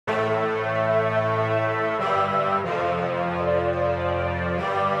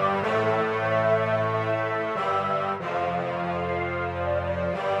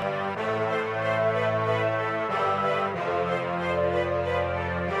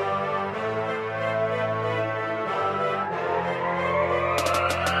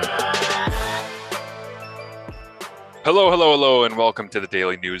Hello, hello, hello, and welcome to the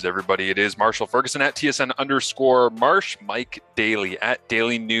Daily News, everybody. It is Marshall Ferguson at TSN_Marsh, Mike Daly at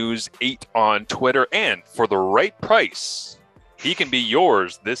Daily News 8 on Twitter, and for the right price, he can be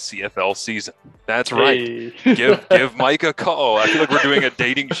yours this CFL season. That's right. Hey. Give Mike a call. I feel like we're doing a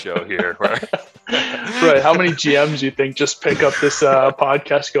dating show here. Right? Right. How many GMs do you think just pick up this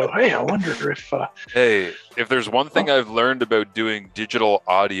podcast go, hey, I wonder if... Hey, if there's one thing I've learned about doing digital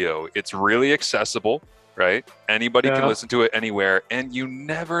audio, it's really accessible. Right? Anybody can listen to it anywhere, and you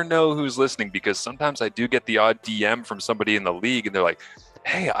never know who's listening, because sometimes I do get the odd DM from somebody in the league and they're like,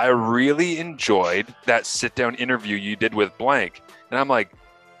 hey, I really enjoyed that sit-down interview you did with blank. And I'm like,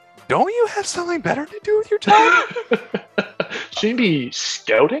 don't you have something better to do with your time? Should you be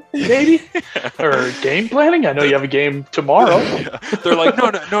scouting, maybe? Or game planning? I know you have a game tomorrow. They're like, no.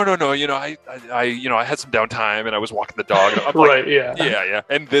 I had some downtime and I was walking the dog. And I'm like, right, yeah.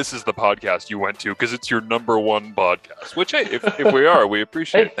 And this is the podcast you went to because it's your number one podcast. Which, hey, if we are, we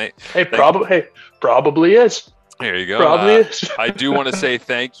appreciate it. Probably is. There you go. Probably is. I do want to say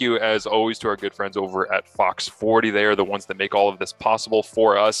thank you, as always, to our good friends over at Fox 40. They are the ones that make all of this possible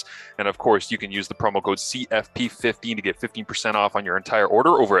for us. And, of course, you can use the promo code CFP15 to get 15% off on your entire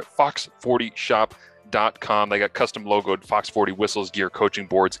order over at fox40shop.com. They got custom logoed Fox 40 whistles, gear, coaching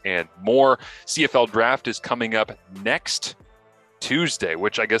boards, and more. CFL Draft is coming up next Tuesday,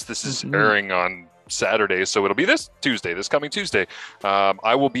 which I guess this is airing on Saturday. So it'll be this coming Tuesday.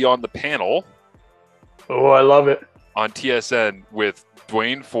 I will be on the panel. Oh, I love it. On TSN with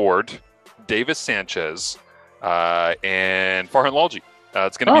Dwayne Ford, Davis Sanchez, and Farhan Lalji.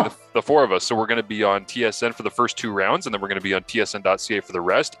 It's going to be the four of us. So we're going to be on TSN for the first two rounds, and then we're going to be on tsn.ca for the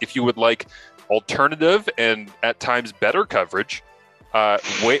rest. If you would like alternative and at times better coverage,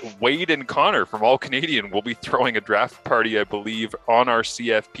 Wade and Connor from All Canadian will be throwing a draft party, I believe, on our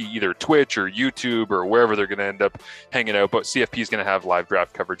CFP, either Twitch or YouTube or wherever they're going to end up hanging out. But CFP is going to have live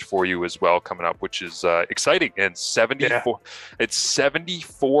draft coverage for you as well coming up, which is exciting. And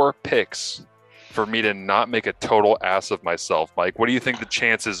 74 picks for me to not make a total ass of myself. Mike, what do you think the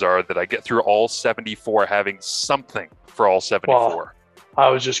chances are that I get through all 74 having something for all 74? Well, I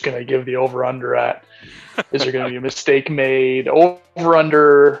was just going to give the over-under at, is there going to be a mistake made?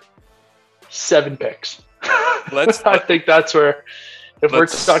 Over-under 7 picks. I think that's where, if we're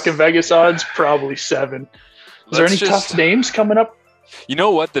talking Vegas odds, probably 7. Is there any tough names coming up? You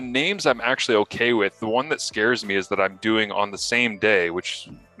know what? The names I'm actually okay with. The one that scares me is that I'm doing on the same day, which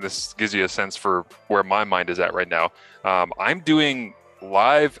this gives you a sense for where my mind is at right now. I'm doing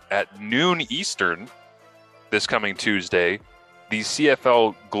live at noon Eastern this coming Tuesday, the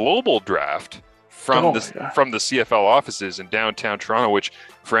CFL Global Draft from the CFL offices in downtown Toronto, which,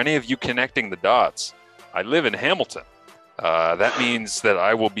 for any of you connecting the dots, I live in Hamilton. That means that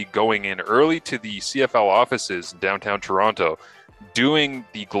I will be going in early to the CFL offices in downtown Toronto, doing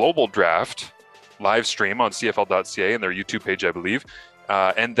the Global Draft live stream on CFL.ca and their YouTube page, I believe,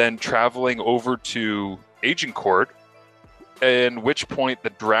 and then traveling over to Agincourt, in which point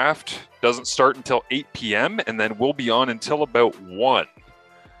the draft doesn't start until 8 p.m. and then we'll be on until about 1.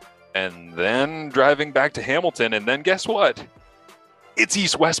 And then driving back to Hamilton, and then guess what? It's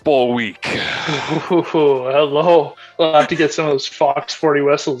East-West Bowl week. Ooh, hello. We'll have to get some of those Fox 40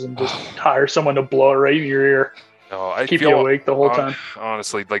 whistles and just hire someone to blow it right in your ear. No, I keep feel you awake the whole time.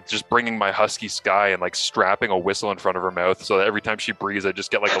 Honestly, like just bringing my husky Sky and like strapping a whistle in front of her mouth so that every time she breathes, I just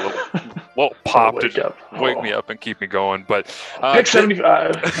get like a little pop to wake me up and keep me going. But pick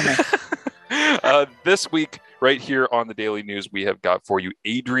 75. This week, right here on the Daily News, we have got for you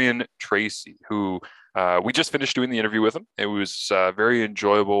Adrian Tracy, who we just finished doing the interview with him. It was very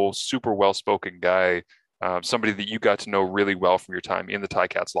enjoyable, super well-spoken guy, somebody that you got to know really well from your time in the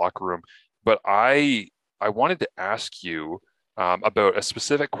Ticats locker room. But I wanted to ask you about a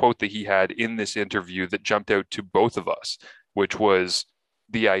specific quote that he had in this interview that jumped out to both of us, which was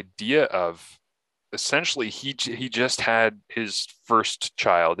the idea of essentially he just had his first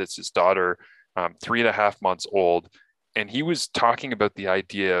child. It's his daughter, 3.5 months old. And he was talking about the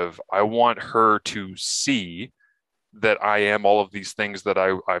idea of, I want her to see that I am all of these things that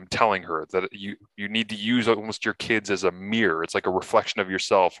I'm telling her, that you need to use almost your kids as a mirror. It's like a reflection of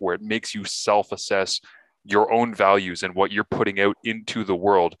yourself, where it makes you self-assess your own values and what you're putting out into the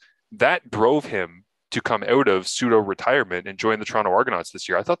world. That drove him to come out of pseudo-retirement and join the Toronto Argonauts this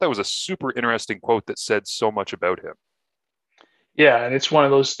year. I thought that was a super interesting quote that said so much about him. Yeah, and it's one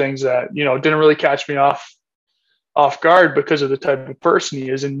of those things that, didn't really catch me off guard because of the type of person he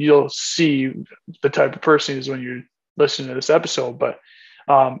is, and you'll see the type of person he is when you're listening to this episode. But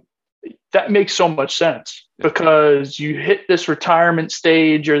that makes so much sense, because you hit this retirement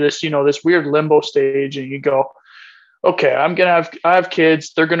stage or this, this weird limbo stage, and you go, okay, I have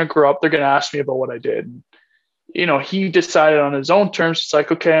kids. They're going to grow up. They're going to ask me about what I did. He decided on his own terms. It's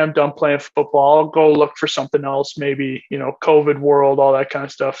like, okay, I'm done playing football. I'll go look for something else. Maybe, COVID world, all that kind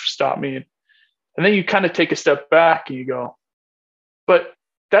of stuff stop me. And then you kind of take a step back and you go, but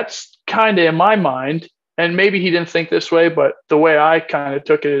that's kind of in my mind. And maybe he didn't think this way, but the way I kind of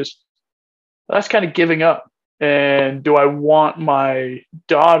took it is that's kind of giving up. And do I want my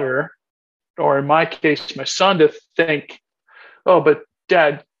daughter, or in my case, my son, to think, oh, but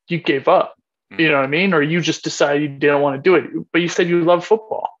Dad, you gave up. You know what I mean? Or you just decided you didn't want to do it, but you said you love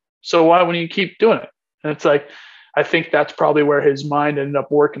football. So why wouldn't you keep doing it? And it's like, I think that's probably where his mind ended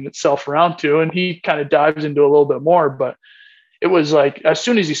up working itself around to. And he kind of dives into a little bit more, but it was like, as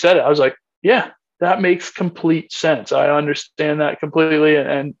soon as he said it, I was like, yeah, that makes complete sense. I understand that completely.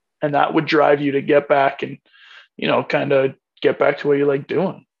 And that would drive you to get back and, kind of get back to what you like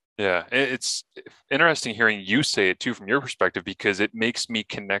doing. Yeah, it's interesting hearing you say it too from your perspective, because it makes me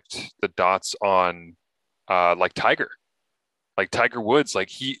connect the dots on like Tiger Woods.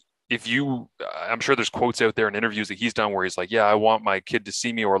 Like I'm sure there's quotes out there in interviews that he's done where he's like, yeah, I want my kid to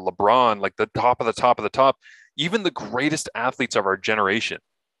see me, or LeBron, like the top of the top of the top. Even the greatest athletes of our generation,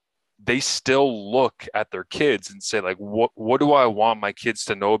 they still look at their kids and say, like, what do I want my kids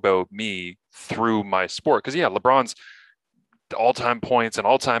to know about me through my sport? Because yeah, LeBron's all-time points and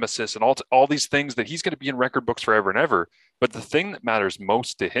all-time assists and all these things that he's going to be in record books forever and ever. But the thing that matters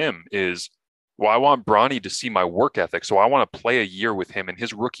most to him is, well, I want Bronny to see my work ethic. So I want to play a year with him. In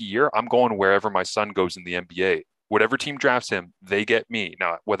his rookie year, I'm going wherever my son goes in the NBA. Whatever team drafts him, they get me.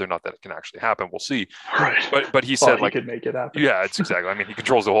 Now, whether or not that can actually happen, we'll see. Right. But he said, he could make it happen. Yeah, it's exactly. I mean, he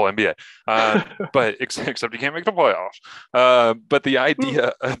controls the whole NBA, but except he can't make the playoffs. But the idea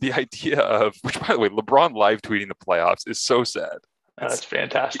of, which, by the way, LeBron live tweeting the playoffs is so sad. That's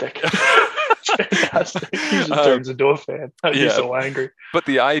fantastic. It's fantastic. He just turns into a fan. He's so angry. But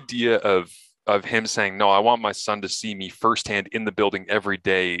the idea of him saying, no, I want my son to see me firsthand in the building every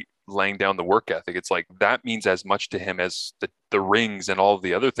day, laying down the work ethic. It's like, that means as much to him as the rings and all of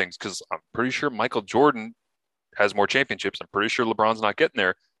the other things. Because I'm pretty sure Michael Jordan has more championships. I'm pretty sure LeBron's not getting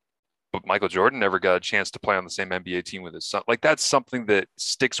there, but Michael Jordan never got a chance to play on the same NBA team with his son. Like, that's something that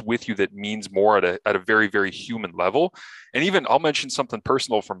sticks with you, that means more at a very, very human level. And even I'll mention something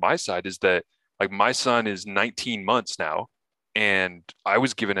personal from my side, is that, like, my son is 19 months now, and I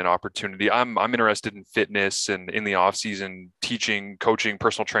was given an opportunity. I'm interested in fitness and in the off season, teaching, coaching,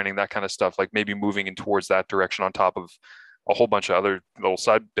 personal training, that kind of stuff, like maybe moving in towards that direction on top of a whole bunch of other little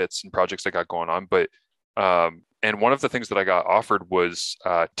side bits and projects I got going on. But and one of the things that I got offered was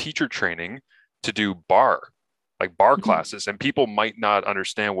teacher training to do bar classes. And people might not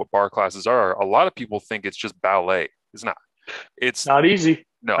understand what bar classes are. A lot of people think it's just ballet. It's not. It's not easy.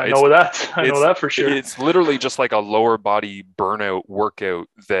 No, I know that for sure. It's literally just like a lower body burnout workout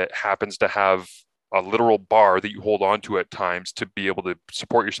that happens to have a literal bar that you hold on to at times to be able to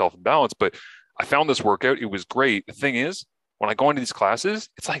support yourself in balance. But I found this workout. It was great. The thing is, when I go into these classes,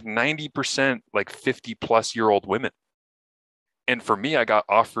 it's like 90% like 50-plus-year-old women. And for me, I got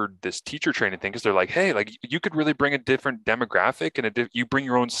offered this teacher training thing because they're like, hey, like, you could really bring a different demographic and you bring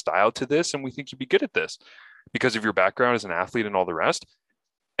your own style to this, and we think you'd be good at this because of your background as an athlete and all the rest.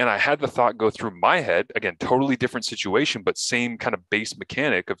 And I had the thought go through my head, again, totally different situation, but same kind of base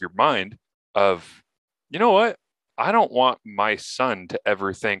mechanic of your mind of, you know what? I don't want my son to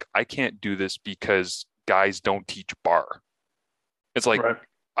ever think I can't do this because guys don't teach bar. It's like, right.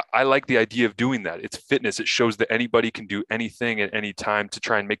 I like the idea of doing that. It's fitness. It shows that anybody can do anything at any time to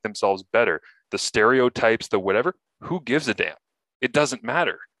try and make themselves better. The stereotypes, the whatever, who gives a damn? It doesn't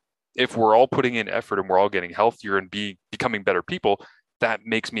matter. If we're all putting in effort and we're all getting healthier and becoming better people, that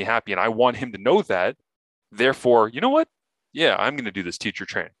makes me happy. And I want him to know that. Therefore, you know what? Yeah, I'm going to do this teacher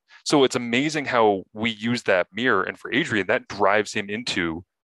training. So it's amazing how we use that mirror. And for Adrian, that drives him into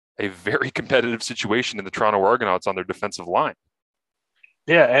a very competitive situation in the Toronto Argonauts on their defensive line.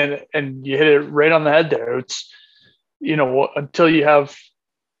 Yeah, and you hit it right on the head there. It's, until you have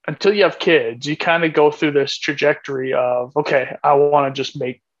kids, you kind of go through this trajectory of, okay, I want to just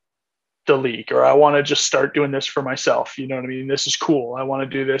make the league, or I want to just start doing this for myself. You know what I mean? This is cool. I want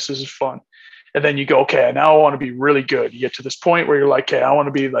to do this. This is fun. And then you go, okay, now I want to be really good. You get to this point where you're like, okay, I want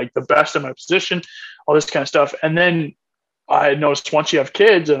to be like the best in my position, all this kind of stuff. And then I noticed once you have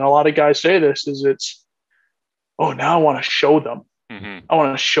kids, and a lot of guys say this, is it's, oh, now I want to show them. Mm-hmm. I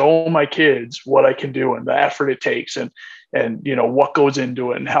want to show my kids what I can do and the effort it takes and what goes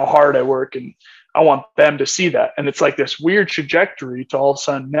into it and how hard I work. And I want them to see that. And it's like this weird trajectory to all of a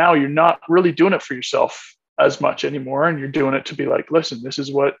sudden now you're not really doing it for yourself as much anymore. And you're doing it to be like, listen, this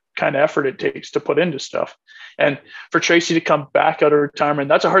is what kind of effort it takes to put into stuff. And for Tracy to come back out of retirement,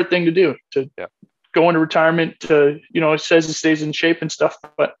 that's a hard thing to do, to go into retirement, to, it says he stays in shape and stuff,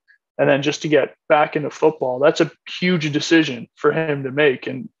 and then just to get back into football, that's a huge decision for him to make.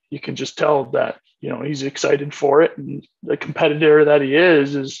 And you can just tell that, he's excited for it. And the competitor that he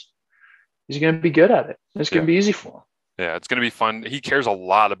is he's going to be good at it. It's going to be easy for him. Yeah, it's going to be fun. He cares a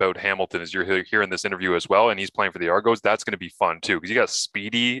lot about Hamilton, as you're hearing this interview as well, and he's playing for the Argos. That's going to be fun too, because you got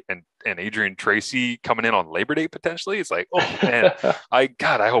Speedy and Adrian Tracy coming in on Labor Day potentially. It's like, oh man, I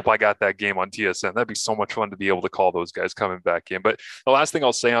hope I got that game on TSN. That'd be so much fun to be able to call those guys coming back in. But the last thing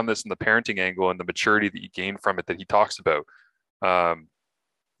I'll say on this, and the parenting angle and the maturity that you gain from it that he talks about,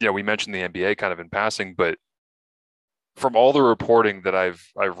 we mentioned the NBA kind of in passing, but from all the reporting that I've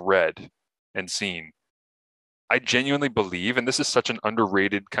read and seen, I genuinely believe, and this is such an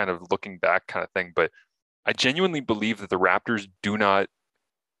underrated kind of looking back kind of thing, but I genuinely believe that the Raptors do not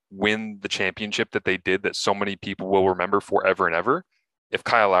win the championship that they did, that so many people will remember forever and ever, if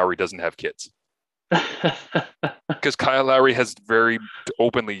Kyle Lowry doesn't have kids. Because Kyle Lowry has very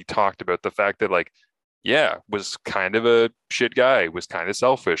openly talked about the fact that, was kind of a shit guy, was kind of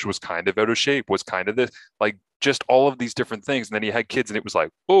selfish, was kind of out of shape, was kind of this, just all of these different things. And then he had kids and it was like,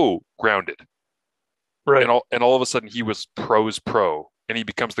 oh, grounded. Right. And all of a sudden he was pro's pro, and he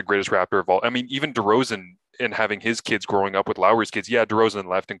becomes the greatest Raptor of all. I mean, even DeRozan, and having his kids growing up with Lowry's kids. Yeah, DeRozan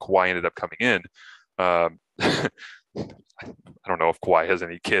left and Kawhi ended up coming in. I don't know if Kawhi has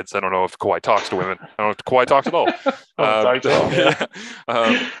any kids. I don't know if Kawhi talks to women. I don't know if Kawhi talks at all.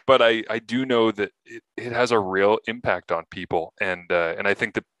 But I do know that it has a real impact on people. And I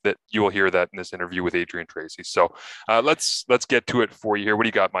think that you will hear that in this interview with Adrian Tracy. So let's get to it for you here. What do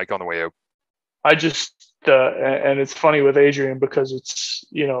you got, Mike, on the way out? I just, and it's funny with Adrian because it's,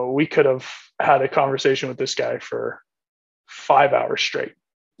 we could have had a conversation with this guy for 5 hours straight.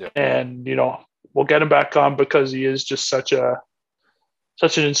 Yeah. And, we'll get him back on because he is just such an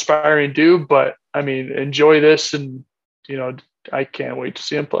inspiring dude. But I mean, enjoy this, and, I can't wait to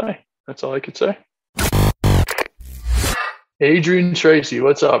see him play. That's all I could say. Adrian Tracy,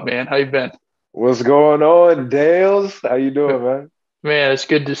 what's up, man? How you been? What's going on, Dales? How you doing, man? Man, it's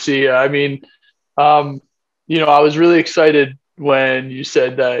good to see you. I mean, I was really excited when you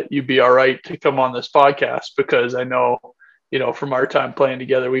said that you'd be all right to come on this podcast, because I know, from our time playing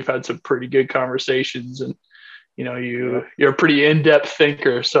together, we've had some pretty good conversations, and, you're a pretty in-depth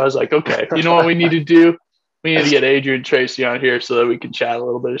thinker. So I was like, okay, you know what we need to do? We need to get Adrian Tracy on here so that we can chat a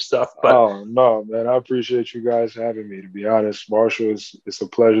little bit of stuff. But oh, no, man, I appreciate you guys having me, to be honest. Marshall, it's a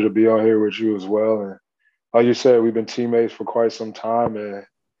pleasure to be on here with you as well. And like you said, we've been teammates for quite some time, and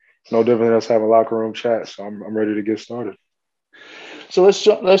it's no different than us having locker room chats. So I'm ready to get started. So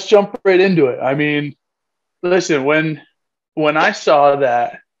let's jump right into it. I mean, listen, when I saw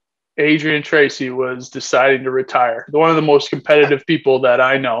that Adrian Tracy was deciding to retire, one of the most competitive people that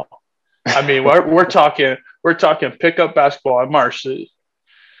I know. I mean, we're talking pickup basketball at Marsh.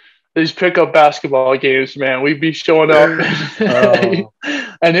 These pickup basketball games, man, we'd be showing up,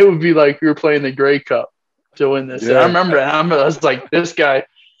 and it would be like we were playing the Grey Cup to win this. Yeah. And I was like, this guy.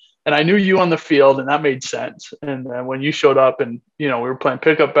 And I knew you on the field, and that made sense. And then when you showed up and, we were playing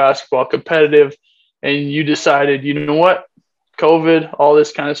pickup basketball, competitive, and you decided, you know what, COVID, all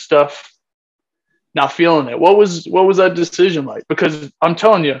this kind of stuff, not feeling it. What was that decision like? Because I'm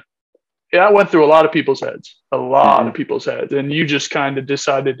telling you, that went through a lot of people's heads, and you just kind of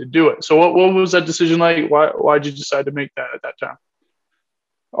decided to do it. So what was that decision like? Why'd you decide to make that at that time?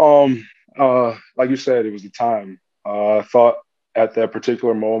 Like you said, it was the time. I thought, at that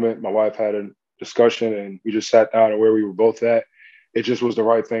particular moment, my wife had a discussion, and we just sat down, and where we were both at, it just was the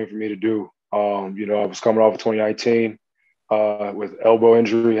right thing for me to do. I was coming off of 2019 with elbow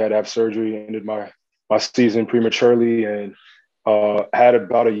injury, had to have surgery, ended my season prematurely, and had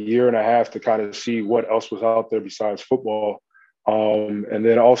about a year and a half to kind of see what else was out there besides football. And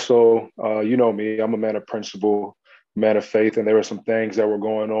then also, me, I'm a man of principle, man of faith, and there were some things that were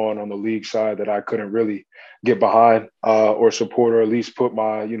going on the league side that I couldn't really get behind or support, or at least put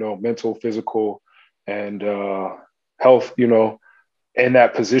my, mental, physical, and health, in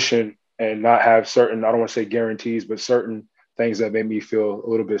that position, and not have certain, I don't want to say guarantees, but certain things that made me feel a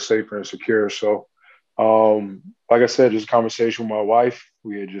little bit safer and secure. So, like I said, just a conversation with my wife.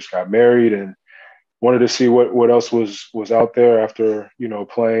 We had just got married and wanted to see what else was out there after,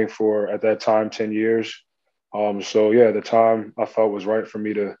 playing for, at that time, 10 years. So yeah, the time I thought was right for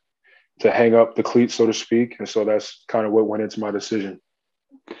me to hang up the cleats, so to speak. And so that's kind of what went into my decision.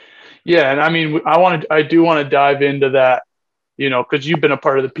 Yeah. And I mean, I do want to dive into that, cause you've been a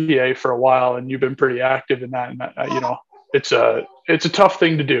part of the PA for a while, and you've been pretty active in that. And it's a tough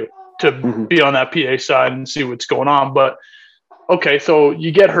thing to do, to be on that PA side and see what's going on. But okay, so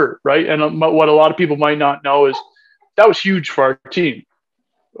you get hurt, right? And what a lot of people might not know is that was huge for our team.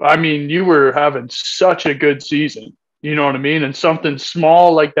 I mean, you were having such a good season, you know what I mean? And something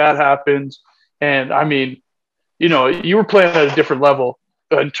small like that happens. And I mean, you know, you were playing at a different level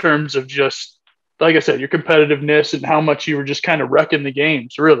in terms of just, like I said, your competitiveness and how much you were just kind of wrecking the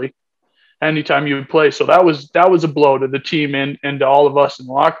games, really, anytime you would play. So that was a blow to the team and to all of us in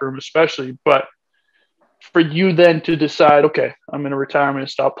the locker room, especially. But for you then to decide, okay, I'm going to retire, I'm going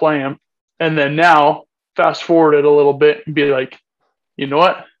to stop playing. And then now fast forward it a little bit and be like, you know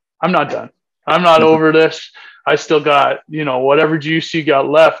what? I'm not done. I'm not over this. I still got, you know, whatever juice you got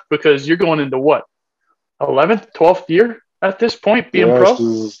left, because you're going into what? 11th, 12th year at this point being pro?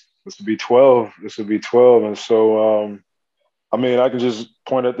 This would be 12. This would be 12. And so, I mean, I can just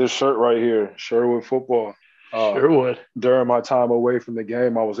point at this shirt right here, Sherwood football. Sure would. During my time away from the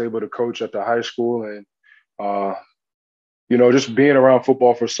game, I was able to coach at the high school. And, you know, just being around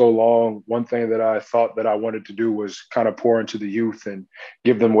football for so long, one thing that I thought that I wanted to do was kind of pour into the youth and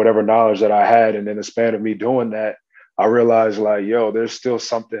give them whatever knowledge that I had. And in the span of me doing that, I realized, like, yo, there's still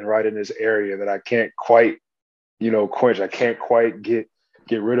something right in this area that I can't quite, you know, quench. I can't quite get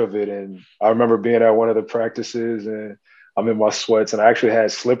rid of it. And I remember being at one of the practices and I'm in my sweats and I actually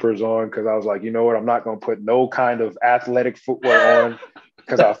had slippers on because I was like, you know what, I'm not going to put no kind of athletic footwear on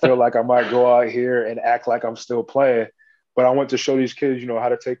because I feel like I might go out here and act like I'm still playing. But I went to show these kids, you know, how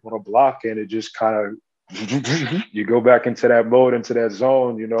to take on a block, and it just kind of, you go back into that mode, into that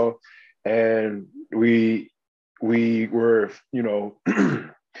zone, you know, and we were, you know,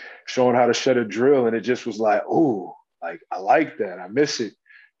 showing how to shed a drill, and it just was like, oh, like, I like that. I miss it,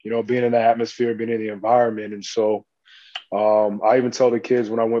 you know, being in the atmosphere, being in the environment. And so I even tell the kids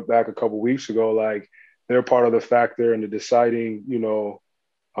when I went back a couple of weeks ago, like, they're part of the factor in the deciding, you know,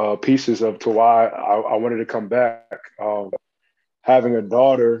 pieces of to why I wanted to come back. Having a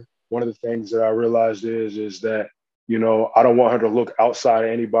daughter, one of the things that I realized is that, you know, I don't want her to look outside of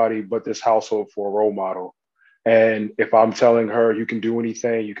anybody but this household for a role model. And if I'm telling her you can do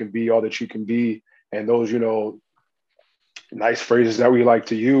anything, you can be all that you can be, and those, you know, nice phrases that we like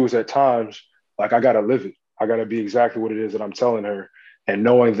to use at times, like, I got to live it. I got to be exactly what it is that I'm telling her. And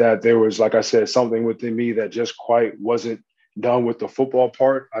knowing that there was, like I said, something within me that just quite wasn't done with the football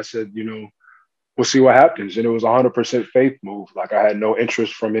part, I said, you know, we'll see what happens. And it was 100% faith move. Like, I had no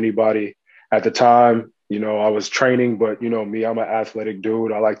interest from anybody at the time. You know, I was training, but, you know, me, I'm an athletic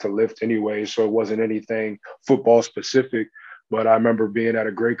dude. I like to lift anyway. So it wasn't anything football specific. But I remember being at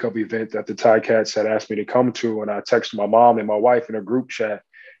a Grey Cup event that the Ticats had asked me to come to. And I texted my mom and my wife in a group chat.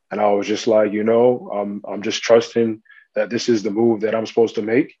 And I was just like, you know, I'm just trusting that this is the move that I'm supposed to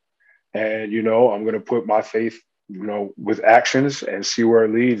make. And, you know, I'm going to put my faith, you know, with actions and see where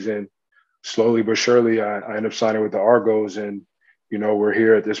it leads. And slowly but surely, I end up signing with the Argos. And, you know, we're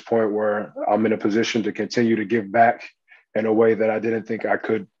here at this point where I'm in a position to continue to give back in a way that I didn't think I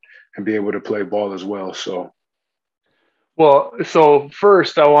could and be able to play ball as well. So. Well, so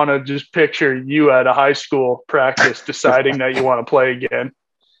first I want to just picture you at a high school practice deciding that you want to play again.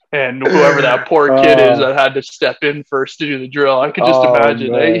 And whoever that poor kid is that had to step in first to do the drill, I could just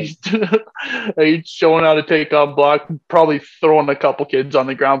imagine he's showing how to take on block, probably throwing a couple kids on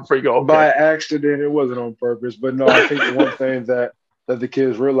the ground before you go, okay. By accident, it wasn't on purpose. But no, I think the one thing that the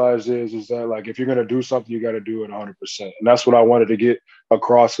kids realize is that, like, if you're going to do something, you got to do it 100%. And that's what I wanted to get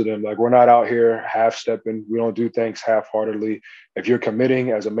across to them. Like, we're not out here half-stepping. We don't do things half-heartedly. If you're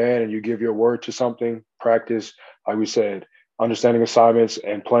committing as a man and you give your word to something, practice, like we said, understanding assignments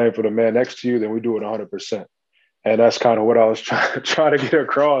and playing for the man next to you, then we do it 100%. And that's kind of what I was trying to get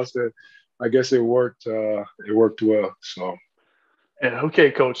across. And I guess it worked. It worked well. So. Yeah.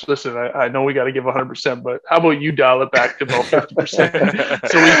 Okay, Coach. Listen, I know we got to give 100%, but how about you dial it back to about 50%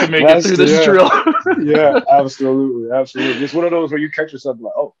 so we can make it through this drill? Yeah, absolutely, absolutely. It's one of those where you catch yourself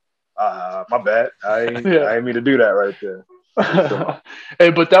like, oh, my bad. I ain't mean to do that right there. So.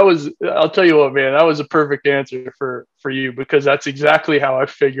 Hey, but I'll tell you what, man, that was a perfect answer for you, because that's exactly how I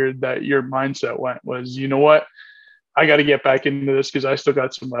figured that your mindset went was, you know what, I got to get back into this because I still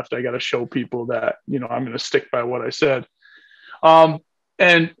got some left. I got to show people that, you know, I'm going to stick by what I said.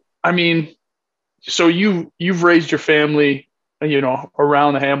 And I mean, so you've raised your family, you know,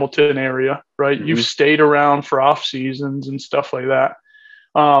 around the Hamilton area, right? Mm-hmm. You've stayed around for off seasons and stuff like that.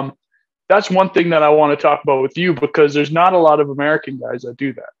 That's one thing that I want to talk about with you, because there's not a lot of American guys that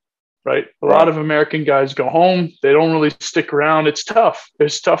do that, right? A lot of American guys go home. They don't really stick around. It's tough.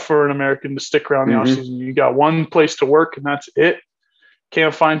 It's tough for an American to stick around the offseason. You got one place to work and that's it.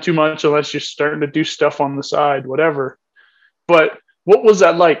 Can't find too much unless you're starting to do stuff on the side, whatever. But what was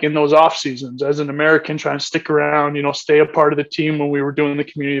that like in those off seasons as an American trying to stick around, stay a part of the team when we were doing the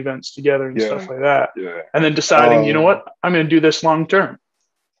community events together and stuff like that? Yeah. And then deciding, you know what, I'm going to do this long term.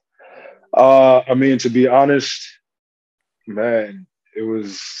 I mean, to be honest, man, it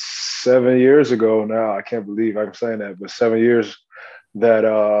was 7 years ago now. I can't believe I'm saying that, but 7 years that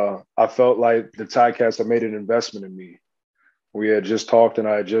I felt like the Ticats had made an investment in me. We had just talked and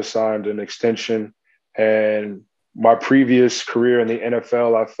I had just signed an extension. And my previous career in the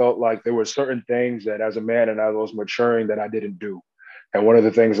NFL, I felt like there were certain things that as a man and as I was maturing that I didn't do. And one of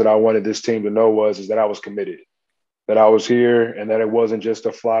the things that I wanted this team to know is that I was committed, that I was here and that it wasn't just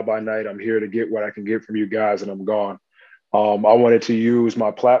a fly by night. I'm here to get what I can get from you guys and I'm gone. I wanted to use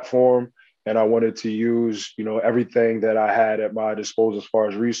my platform and I wanted to use, everything that I had at my disposal as far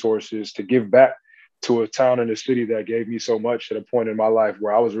as resources to give back to a town and a city that gave me so much at a point in my life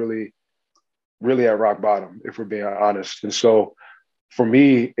where I was really, really at rock bottom, if we're being honest. And so for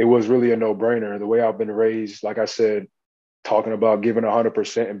me, it was really a no-brainer. The way I've been raised, like I said, talking about giving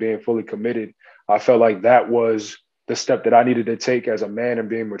 100% and being fully committed, I felt like that was the step that I needed to take as a man and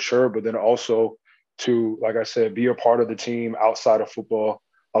being mature, but then also to, like I said, be a part of the team outside of football,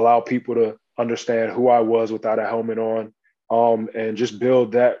 allow people to understand who I was without a helmet on, and just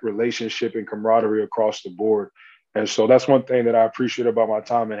build that relationship and camaraderie across the board. And so that's one thing that I appreciate about my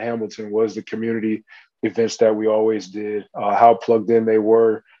time in Hamilton was the community events that we always did, how plugged in they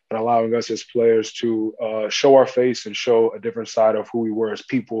were, and allowing us as players to show our face and show a different side of who we were as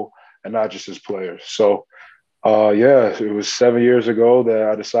people and not just as players. So, it was 7 years ago that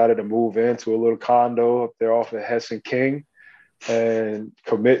I decided to move into a little condo up there off of Hess and King and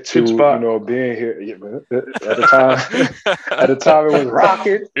commit to, being here. Yeah, at the time it was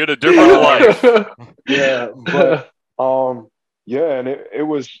rocking. You had a different life. Yeah, but and it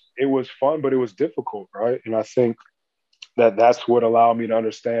was fun, but it was difficult, right? And I think that's what allowed me to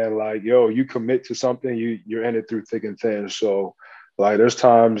understand, like, you commit to something, you're in it through thick and thin. So, like, there's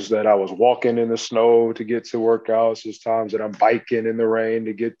times that I was walking in the snow to get to workouts. There's times that I'm biking in the rain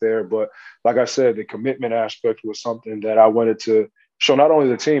to get there. But like I said, the commitment aspect was something that I wanted to show not only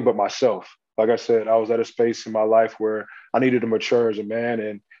the team, but myself. Like I said, I was at a space in my life where I needed to mature as a man.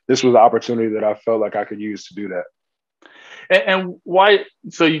 And this was the opportunity that I felt like I could use to do that. And why?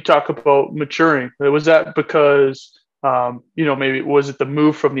 So you talk about maturing. Was that because maybe was it the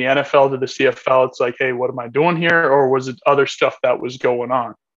move from the NFL to the CFL? It's like, hey, what am I doing here? Or was it other stuff that was going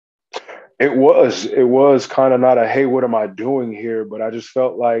on? It was kind of not a, hey, what am I doing here? But I just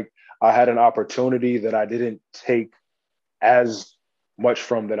felt like I had an opportunity that I didn't take as much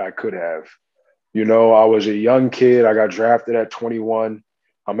from that I could have. I was a young kid. I got drafted at 21.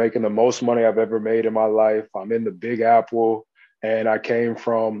 I'm making the most money I've ever made in my life. I'm in the Big Apple. And I came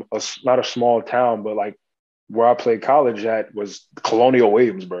from not a small town, but like where I played college at was Colonial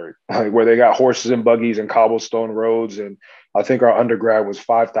Williamsburg, like where they got horses and buggies and cobblestone roads. And I think our undergrad was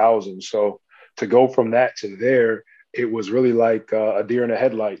 5,000. So to go from that to there, it was really like a deer in the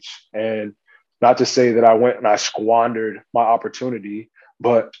headlights. And not to say that I went and I squandered my opportunity,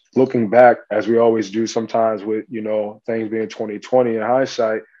 but looking back, as we always do sometimes with, things being 2020 in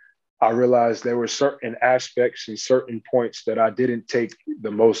hindsight, I realized there were certain aspects and certain points that I didn't take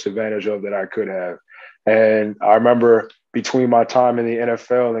the most advantage of that I could have. And I remember between my time in the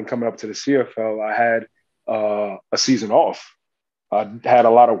NFL and coming up to the CFL, I had a season off. I had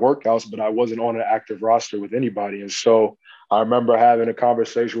a lot of workouts, but I wasn't on an active roster with anybody. And so I remember having a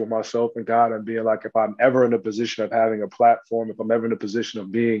conversation with myself and God and being like, if I'm ever in a position of having a platform, if I'm ever in a position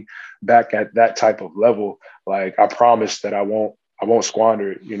of being back at that type of level, like I promise that I won't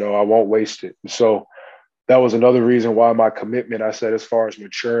squander it. I won't waste it. And so that was another reason why my commitment, I said, as far as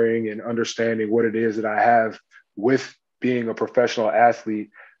maturing and understanding what it is that I have with being a professional athlete,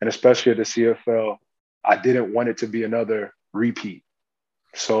 and especially at the CFL, I didn't want it to be another repeat.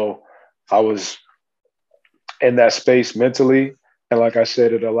 So I was in that space mentally. And like I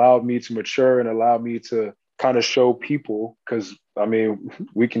said, it allowed me to mature and allowed me to kind of show people, because,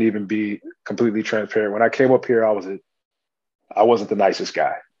 we can even be completely transparent. When I came up here, I wasn't the nicest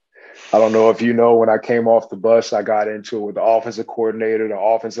guy. I don't know if when I came off the bus, I got into it with the offensive coordinator, the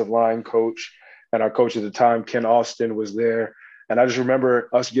offensive line coach, and our coach at the time, Ken Austin, was there. And I just remember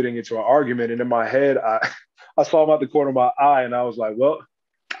us getting into an argument. And in my head, I saw him out the corner of my eye, and I was like, well,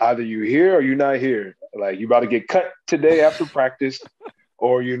 either you here or you're not here. Like, you about to get cut today after practice,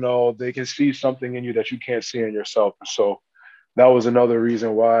 or, they can see something in you that you can't see in yourself. And so that was another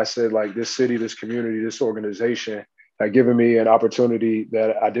reason why I said, like, this city, this community, this organization had given me an opportunity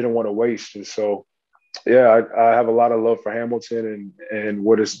that I didn't want to waste. And so, I have a lot of love for Hamilton and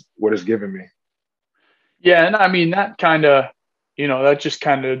what it's given me. Yeah. And that kind of that just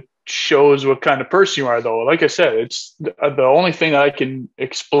kind of shows what kind of person you are, though. Like I said, it's the only thing that I can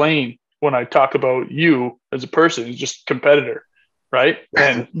explain when I talk about you as a person is just competitor, right?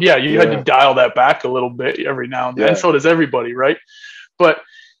 And yeah, you had to dial that back a little bit every now and then. Yeah. So does everybody, right? But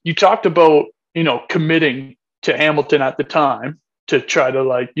you talked about, committing to Hamilton at the time to try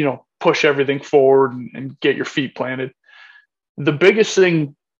to push everything forward and get your feet planted. The biggest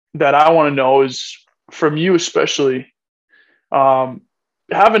thing that I want to know is from you, especially,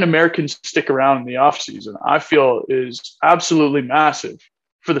 having Americans stick around in the off season, I feel is absolutely massive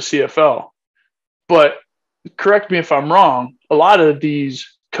for the CFL. But correct me if I'm wrong, a lot of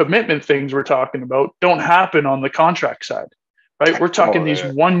these commitment things we're talking about don't happen on the contract side, right? We're talking these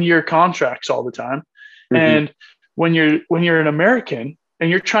 1-year contracts all the time. Mm-hmm. And when you're an American and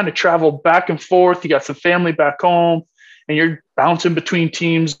you're trying to travel back and forth, you got some family back home, and you're bouncing between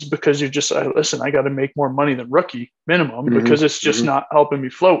teams because you're just, listen, I got to make more money than rookie minimum because it's just not helping me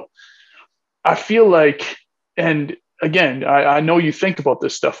float. I feel like, and again, I know you think about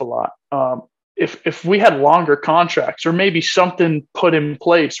this stuff a lot. If we had longer contracts or maybe something put in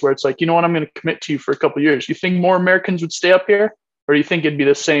place where it's like, you know what, I'm going to commit to you for a couple of years, you think more Americans would stay up here, or do you think it'd be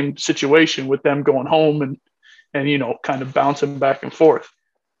the same situation with them going home and kind of bouncing back and forth?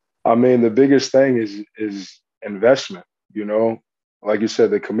 I mean, the biggest thing is investment. Like you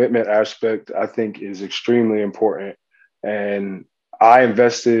said, the commitment aspect, I think, is extremely important. And I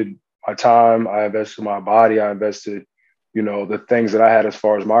invested my time, I invested my body, I invested, the things that I had as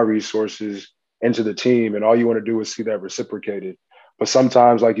far as my resources into the team. And all you want to do is see that reciprocated. But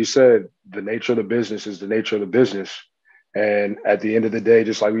sometimes, like you said, the nature of the business is the nature of the business. And at the end of the day,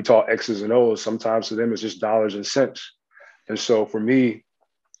 just like we talk X's and O's, sometimes to them it's just dollars and cents. And so for me,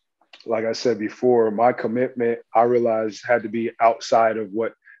 like I said before, my commitment, I realized, had to be outside of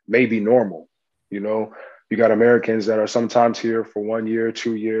what may be normal. You got Americans that are sometimes here for 1 year,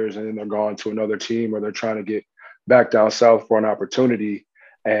 2 years, and then they're gone to another team, or they're trying to get back down south for an opportunity.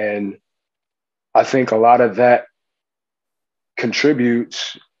 And I think a lot of that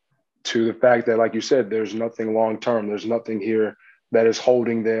contributes to the fact that, like you said, there's nothing long-term. There's nothing here that is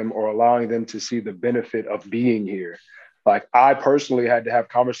holding them or allowing them to see the benefit of being here. Like, I personally had to have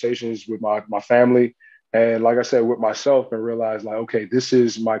conversations with my family and, like I said, with myself, and realize, like, okay, this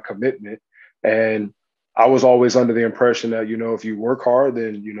is my commitment. And I was always under the impression that, if you work hard,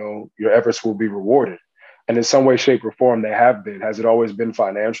 then, your efforts will be rewarded. And in some way, shape, or form, they have been. Has it always been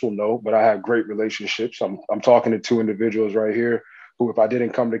financial? No, but I have great relationships. I'm talking to 2 individuals right here who, if I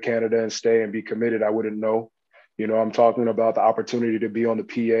didn't come to Canada and stay and be committed, I wouldn't know. I'm talking about the opportunity to be on the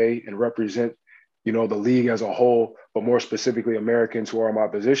PA and represent, the league as a whole, but more specifically Americans who are in my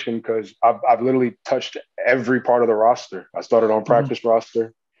position, because I've literally touched every part of the roster. I started on practice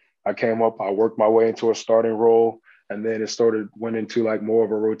roster. I came up, I worked my way into a starting role, and then it went into like more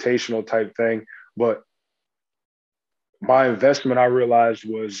of a rotational type thing. But my investment, I realized,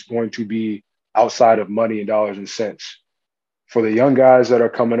 was going to be outside of money and dollars and cents. For the young guys that are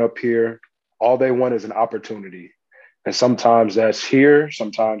coming up here, all they want is an opportunity. And sometimes that's here.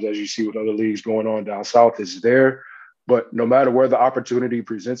 Sometimes, as you see with other leagues going on down south, it's there. But no matter where the opportunity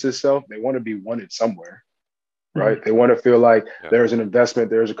presents itself, they want to be wanted somewhere, right? Mm-hmm. They want to feel like there's an investment,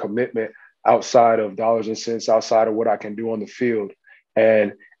 there's a commitment outside of dollars and cents, outside of what I can do on the field.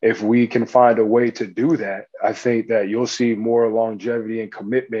 And if we can find a way to do that, I think that you'll see more longevity and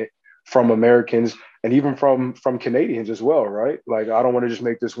commitment from Americans, and even from Canadians as well, right? Like, I don't want to just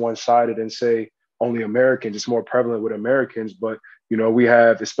make this one-sided and say only Americans. It's more prevalent with Americans, but, we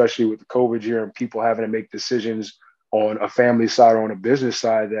have, especially with the COVID year and people having to make decisions on a family side or on a business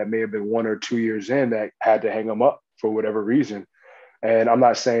side that may have been 1 or 2 years in, that had to hang them up for whatever reason. And I'm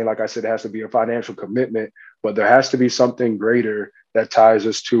not saying, like I said, it has to be a financial commitment, but there has to be something greater that ties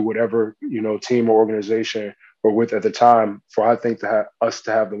us to whatever, team or organization we're with at the time, for, I think, us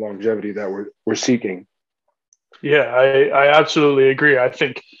to have the longevity that we're seeking. Yeah, I absolutely agree. I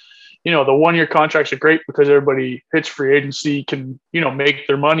think, the 1-year contracts are great because everybody hits free agency, can, make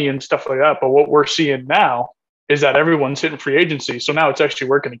their money and stuff like that. But what we're seeing now is that everyone's hitting free agency. So now it's actually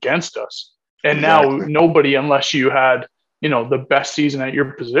working against us. And exactly. Now nobody, unless you had, the best season at your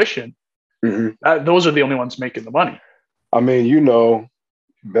position, those are the only ones making the money. I mean,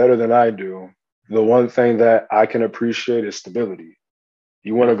 better than I do, the one thing that I can appreciate is stability.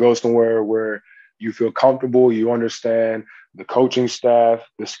 You want to go somewhere where you feel comfortable, you understand the coaching staff,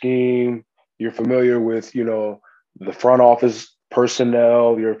 the scheme, you're familiar with, the front office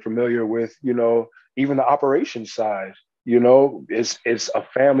personnel, you're familiar with, even the operations side. It's a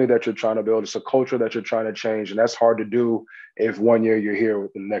family that you're trying to build. It's a culture that you're trying to change. And that's hard to do if 1 year you're here,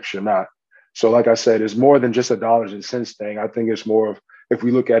 the next you're not. So like I said, it's more than just a dollars and cents thing. I think it's more of, if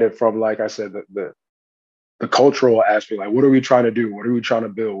we look at it from, like I said, the cultural aspect, like what are we trying to do? What are we trying to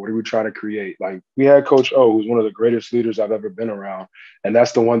build? What are we trying to create? Like we had Coach O, who's one of the greatest leaders I've ever been around. And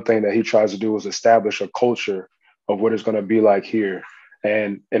that's the one thing that he tries to do, is establish a culture of what it's going to be like here.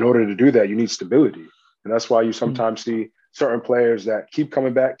 And in order to do that, you need stability. And that's why you sometimes see certain players that keep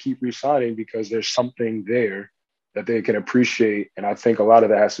coming back, keep re-signing, because there's something there that they can appreciate. And I think a lot of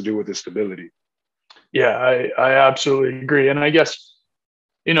that has to do with the stability. Yeah, I absolutely agree. And I guess,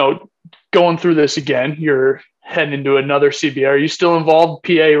 going through this again, you're heading into another CBA. Are you still involved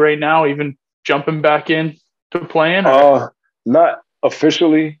in PA right now, even jumping back in to playing? Not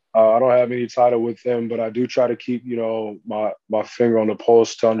officially. I don't have any title with them, but I do try to keep, my finger on the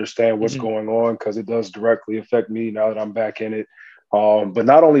pulse to understand what's going on, because it does directly affect me now that I'm back in it. But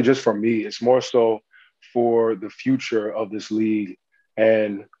not only just for me, it's more so for the future of this league,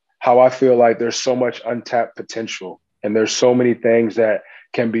 and how I feel like there's so much untapped potential, and there's so many things that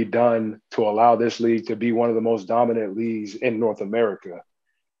can be done to allow this league to be one of the most dominant leagues in North America,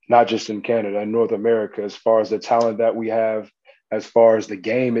 not just in Canada, in North America, as far as the talent that we have, as far as the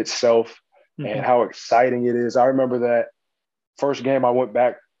game itself and how exciting it is. I remember that first game I went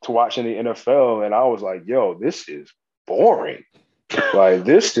back to watching the NFL, and I was like, yo, this is boring. Like,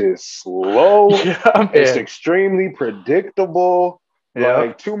 this is slow. It's extremely predictable.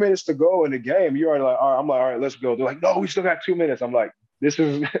 Like 2 minutes to go in the game, you're already like, all right, I'm like, all right, let's go. They're like, no, we still got 2 minutes. I'm like, this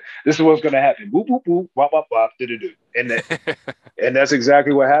is what's gonna happen. Boop, boop, boop, wop, wop, wop, do. And that's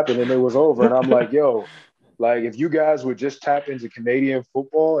exactly what happened. And it was over. And I'm like, yo, like, if you guys would just tap into Canadian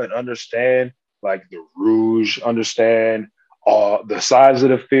football and understand, like, the rouge, understand the size of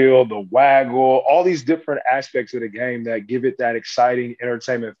the field, the waggle, all these different aspects of the game that give it that exciting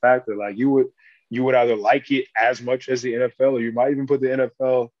entertainment factor, like, you would either like it as much as the NFL, or you might even put the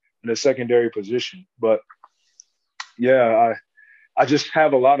NFL in a secondary position. But yeah, I just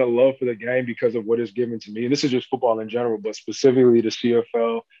have a lot of love for the game because of what it's given to me. And this is just football in general, but specifically the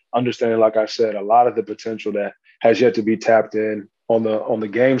CFL, understanding, like I said, a lot of the potential that has yet to be tapped in on the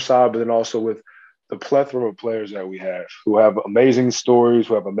game side, but then also with the plethora of players that we have who have amazing stories,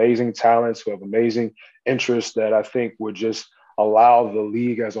 who have amazing talents, who have amazing interests that I think would just allow the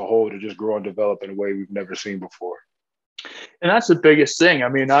league as a whole to just grow and develop in a way we've never seen before. And that's the biggest thing. I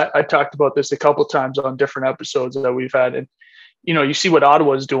mean, I talked about this a couple of times on different episodes that we've had. And, you see what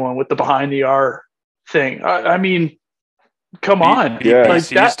Ottawa's doing with the behind the R thing. I mean, come on.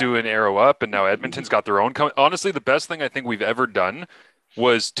 BC's doing Arrow Up, and now Edmonton's got their own. Honestly, the best thing I think we've ever done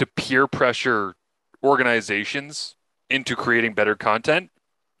was to peer pressure organizations into creating better content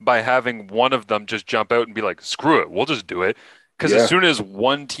by having one of them just jump out and be like, screw it, we'll just do it. Because as soon as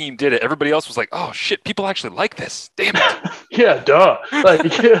one team did it, everybody else was like, oh, shit, people actually like this. Damn it. Yeah, duh. Like,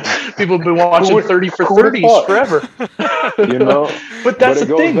 people have been watching 30 for 30s forever. But that's the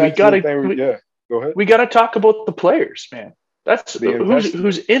thing. We got to talk about the players, man. That's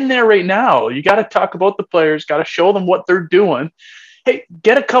who's in there right now. You got to talk about the players, got to show them what they're doing. Hey,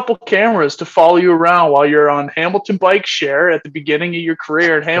 get a couple cameras to follow you around while you're on Hamilton Bike Share at the beginning of your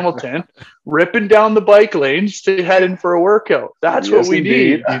career in Hamilton, ripping down the bike lanes to head in for a workout. That's what we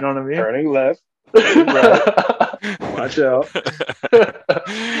need. You know what I mean? Turning left. Watch out.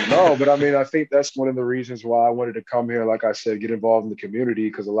 No, but I mean, I think that's one of the reasons why I wanted to come here. Like I said, get involved in the community,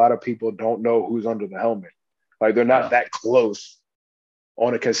 because a lot of people don't know who's under the helmet. Like, they're not that close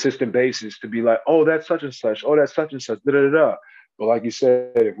on a consistent basis to be like, oh, that's such and such. Oh, that's such and such. Da-da-da-da. But like you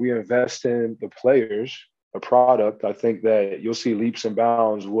said, if we invest in the players, the product, I think that you'll see leaps and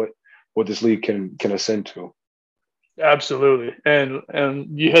bounds what this league can ascend to. Absolutely. And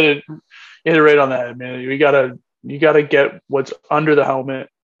you hit it right on that, man. You gotta get what's under the helmet.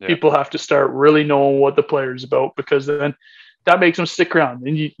 Yeah. People have to start really knowing what the player's about, because then that makes them stick around.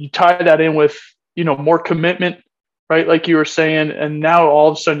 And you tie that in with, more commitment, right? Like you were saying, and now all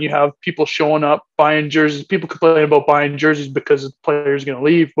of a sudden you have people showing up, buying jerseys. People complain about buying jerseys because the player's going to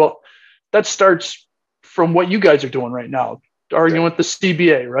leave. Well, that starts from what you guys are doing right now, arguing with the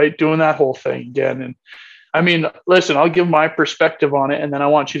CBA, right? Doing that whole thing again. And I mean, listen, I'll give my perspective on it, and then I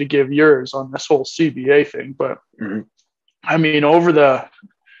want you to give yours on this whole CBA thing. But I mean, over the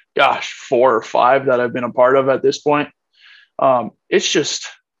 4 or 5 that I've been a part of at this point, it's just,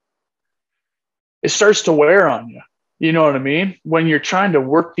 it starts to wear on you. You know what I mean? When you're trying to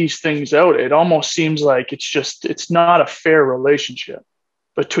work these things out, it almost seems like it's not a fair relationship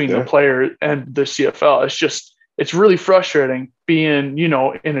between the player and the CFL. It's really frustrating being, in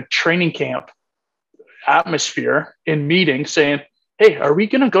a training camp atmosphere in meetings saying, hey, are we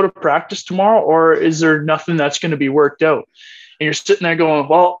going to go to practice tomorrow, or is there nothing that's going to be worked out? you're sitting there going,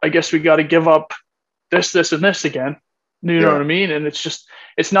 well, I guess we got to give up this, and this again. You know what I mean? And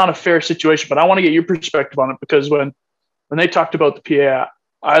it's not a fair situation. But I want to get your perspective on it, because when they talked about the PA,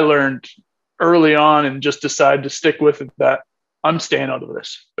 I learned early on and just decided to stick with it that I'm staying out of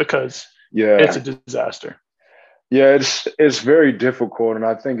this, because it's a disaster. Yeah, it's very difficult. And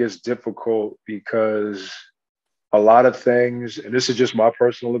I think it's difficult because a lot of things, and this is just my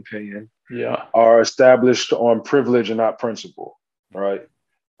personal opinion, are established on privilege and not principle, right?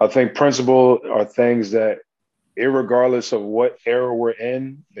 I think principle are things that, irregardless of what era we're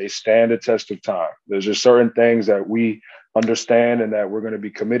in, they stand the test of time. There's just certain things that we understand and that we're going to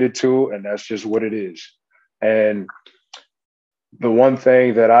be committed to, and that's just what it is. And the one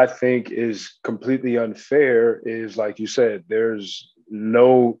thing that I think is completely unfair is, like you said, there's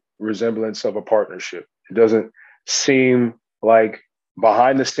no resemblance of a partnership. It doesn't seem like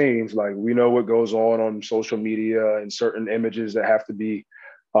behind the scenes, like we know what goes on social media and certain images that have to be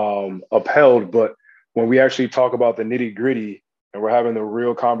upheld. But when we actually talk about the nitty gritty and we're having the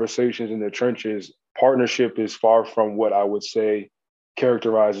real conversations in the trenches, partnership is far from what I would say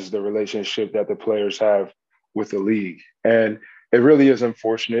characterizes the relationship that the players have with the league. And it really is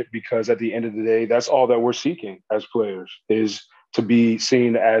unfortunate, because at the end of the day, that's all that we're seeking as players, is to be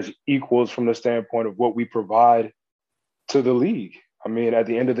seen as equals from the standpoint of what we provide to the league. I mean, at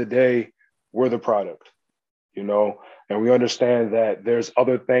the end of the day, we're the product, and we understand that there's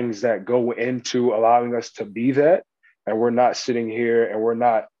other things that go into allowing us to be that. And we're not sitting here and we're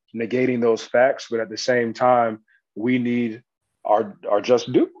not negating those facts, but at the same time, we need our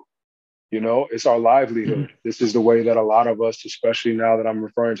just due. It's our livelihood. Mm-hmm. This is the way that a lot of us, especially now that I'm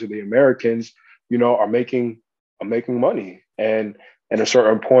referring to the Americans, are making money. And at a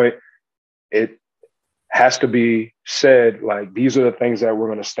certain point, it has to be said, like, these are the things that we're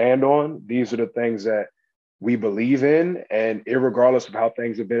going to stand on. These are the things that we believe in. And irregardless of how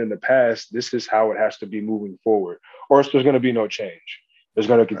things have been in the past, this is how it has to be moving forward, or else there's going to be no change. There's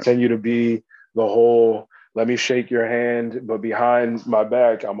going to continue to be the whole, let me shake your hand, but behind my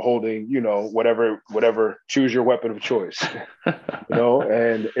back, I'm holding, whatever, choose your weapon of choice,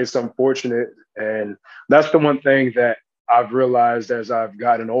 and it's unfortunate. And that's the one thing that I've realized as I've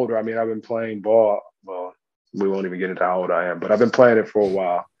gotten older. I mean, I've been playing ball. Well, we won't even get into how old I am, but I've been playing it for a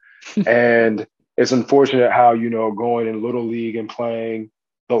while. And it's unfortunate how, going in Little League and playing,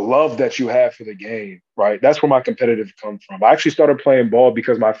 the love that you have for the game, right? That's where my competitive comes from. I actually started playing ball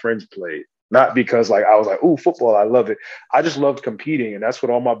because my friends played. Not because I was like, ooh, football, I love it. I just loved competing, and that's what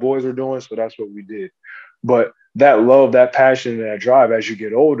all my boys were doing, so that's what we did. But that love, that passion, and that drive as you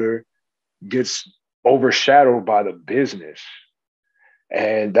get older gets overshadowed by the business.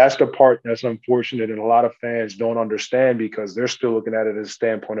 And that's the part that's unfortunate, and a lot of fans don't understand, because they're still looking at it as a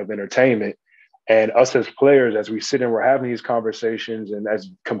standpoint of entertainment. And us as players, as we sit and we're having these conversations, and as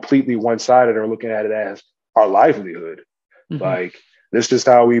completely one-sided, are looking at it as our livelihood. Mm-hmm. Like, this is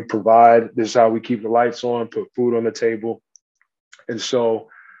how we provide. This is how we keep the lights on, put food on the table. And so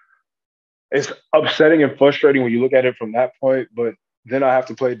it's upsetting and frustrating when you look at it from that point. But then I have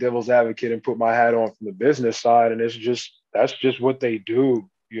to play devil's advocate and put my hat on from the business side. And that's just what they do.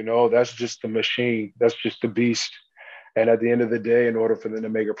 That's just the machine. That's just the beast. And at the end of the day, in order for them to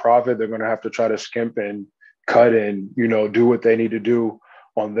make a profit, they're going to have to try to skimp and cut and, do what they need to do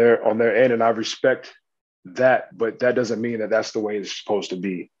on their end. And I respect that, but that doesn't mean that that's the way it's supposed to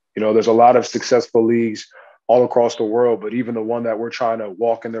be. There's a lot of successful leagues all across the world, but even the one that we're trying to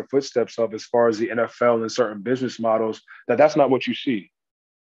walk in their footsteps of, as far as the NFL and certain business models, that's not what you see,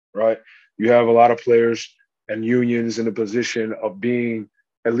 right? You have a lot of players and unions in a position of being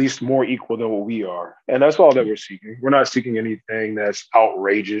at least more equal than what we are. And that's all that we're seeking. We're not seeking anything that's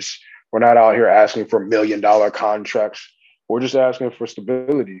outrageous. We're not out here asking for $1 million contracts. We're just asking for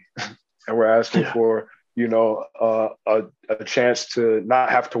stability. And we're asking for, a chance to not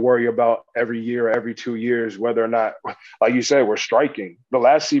have to worry about every year or every 2 years, whether or not, like you said, we're striking. The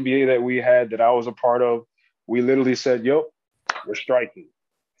last CBA that we had that I was a part of, we literally said, we're striking.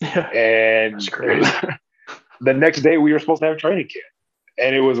 Yeah. And that's crazy. The next day we were supposed to have training camp.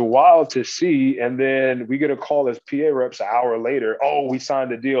 And it was wild to see. And then we get a call as PA reps an hour later. Oh, we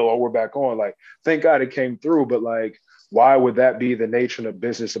signed the deal. Oh, we're back on. Like, thank God it came through. But like, why would that be the nature and the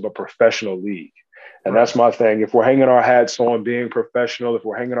business of a professional league? And that's my thing. If we're hanging our hats on being professional, if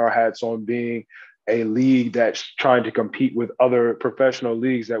we're hanging our hats on being a league that's trying to compete with other professional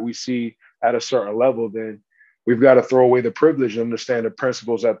leagues that we see at a certain level, then we've got to throw away the privilege and understand the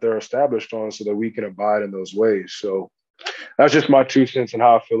principles that they're established on so that we can abide in those ways. So that's just my 2 cents and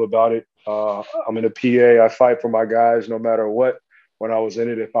how I feel about it. I'm in a PA. I fight for my guys no matter what. when I was in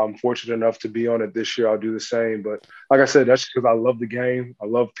it. If I'm fortunate enough to be on it this year, I'll do the same. But like I said, that's because I love the game. I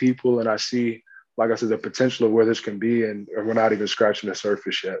love people, and I see, like I said, the potential of where this can be, and we're not even scratching the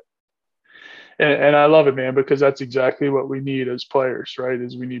surface yet. And I love it, man, because that's exactly what we need as players, right?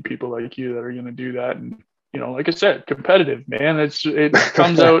 Is we need people like you that are going to do that. And, you know, like I said, competitive, man. It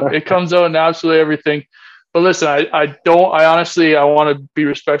comes out, it comes out in absolutely everything. But listen, I honestly, I want to be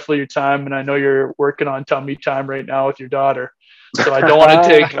respectful of your time. And I know you're working on tummy time right now with your daughter. So I don't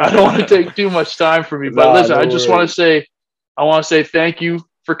want to take too much time from you. But listen, I just want to say thank you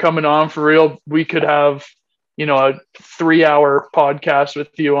for coming on for real. We could have, you know, a 3-hour podcast with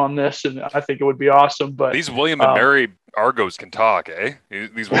you on this, and I think it would be awesome. But these William and Mary Argos can talk, eh?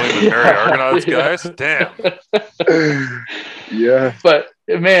 These William and Mary Argonauts guys, damn. Yeah. But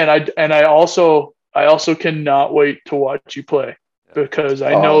man, I also cannot wait to watch you play, because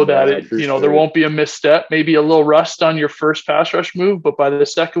I know that there won't be a misstep, maybe a little rust on your first pass rush move, but by the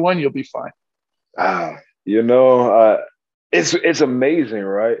second one, you'll be fine. You know, it's amazing,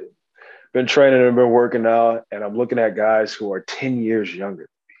 right? Been training and been working out, and I'm looking at guys who are 10 years younger,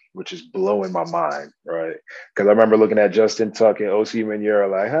 which is blowing my mind, right? Because I remember looking at Justin Tuck and O.C. Manura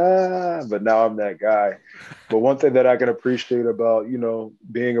like, but now I'm that guy. But one thing that I can appreciate about, you know,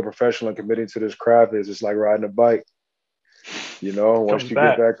 being a professional and committing to this craft is it's like riding a bike. You know, once you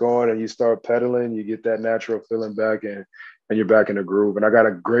get back on and you start pedaling, you get that natural feeling back, and you're back in the groove. And I got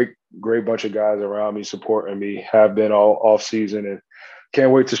a great bunch of guys around me supporting me, have been all off season, and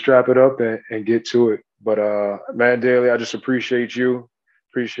can't wait to strap it up and get to it. But, man, Daly, I just appreciate you.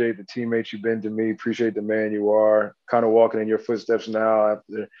 Appreciate the teammates you've been to me. Appreciate the man you are. Kind of walking in your footsteps now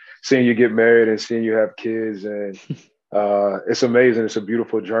after seeing you get married and seeing you have kids. And it's amazing. It's a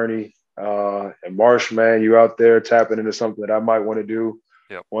beautiful journey. And Marsh, man, you out there tapping into something that I might want to do.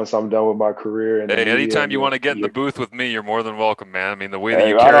 Yep. Once I'm done with my career. Hey, anytime you want to get in the booth with me, you're more than welcome, man. I mean, the way that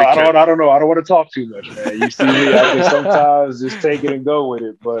you carry. I don't know. I don't want to talk too much, man. You see me, I can sometimes just take it and go with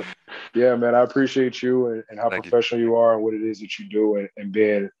it. But yeah, man, I appreciate you and how professional you are and what it is that you do and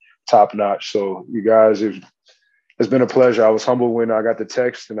being top notch. So you guys, it's been a pleasure. I was humbled when I got the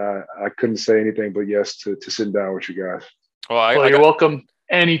text, and I couldn't say anything but yes to sitting down with you guys. Well, you're welcome.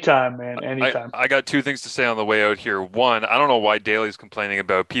 Anytime, man. Anytime. I got two things to say on the way out here. One, I don't know why Daly's complaining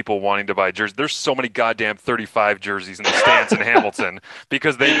about people wanting to buy jerseys. There's so many goddamn 35 jerseys in the stands in Hamilton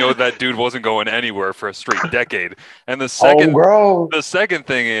because they know that dude wasn't going anywhere for a straight decade. And the second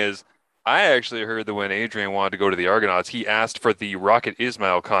thing is, I actually heard that when Adrian wanted to go to the Argonauts, he asked for the Rocket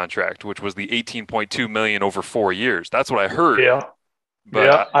Ismail contract, which was the $18.2 million over 4 years. That's what I heard. Yeah.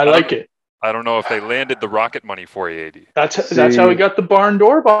 But I like it. I don't know if they landed the Rocket money for you, AD. That's how we got the barn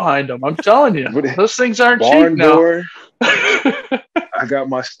door behind them. I'm telling you, those things aren't cheap now. I got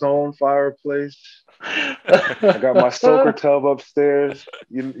my stone fireplace. I got my soaker tub upstairs.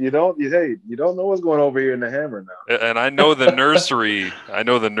 You don't know what's going over here in the Hammer now. And I know the nursery.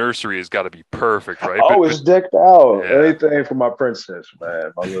 Has got to be perfect, right? Oh, it's decked out. Yeah. Anything for my princess,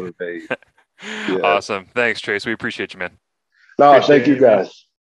 man, my little baby. Yeah. Awesome. Thanks, Trace. We appreciate you, man. No, thank you guys.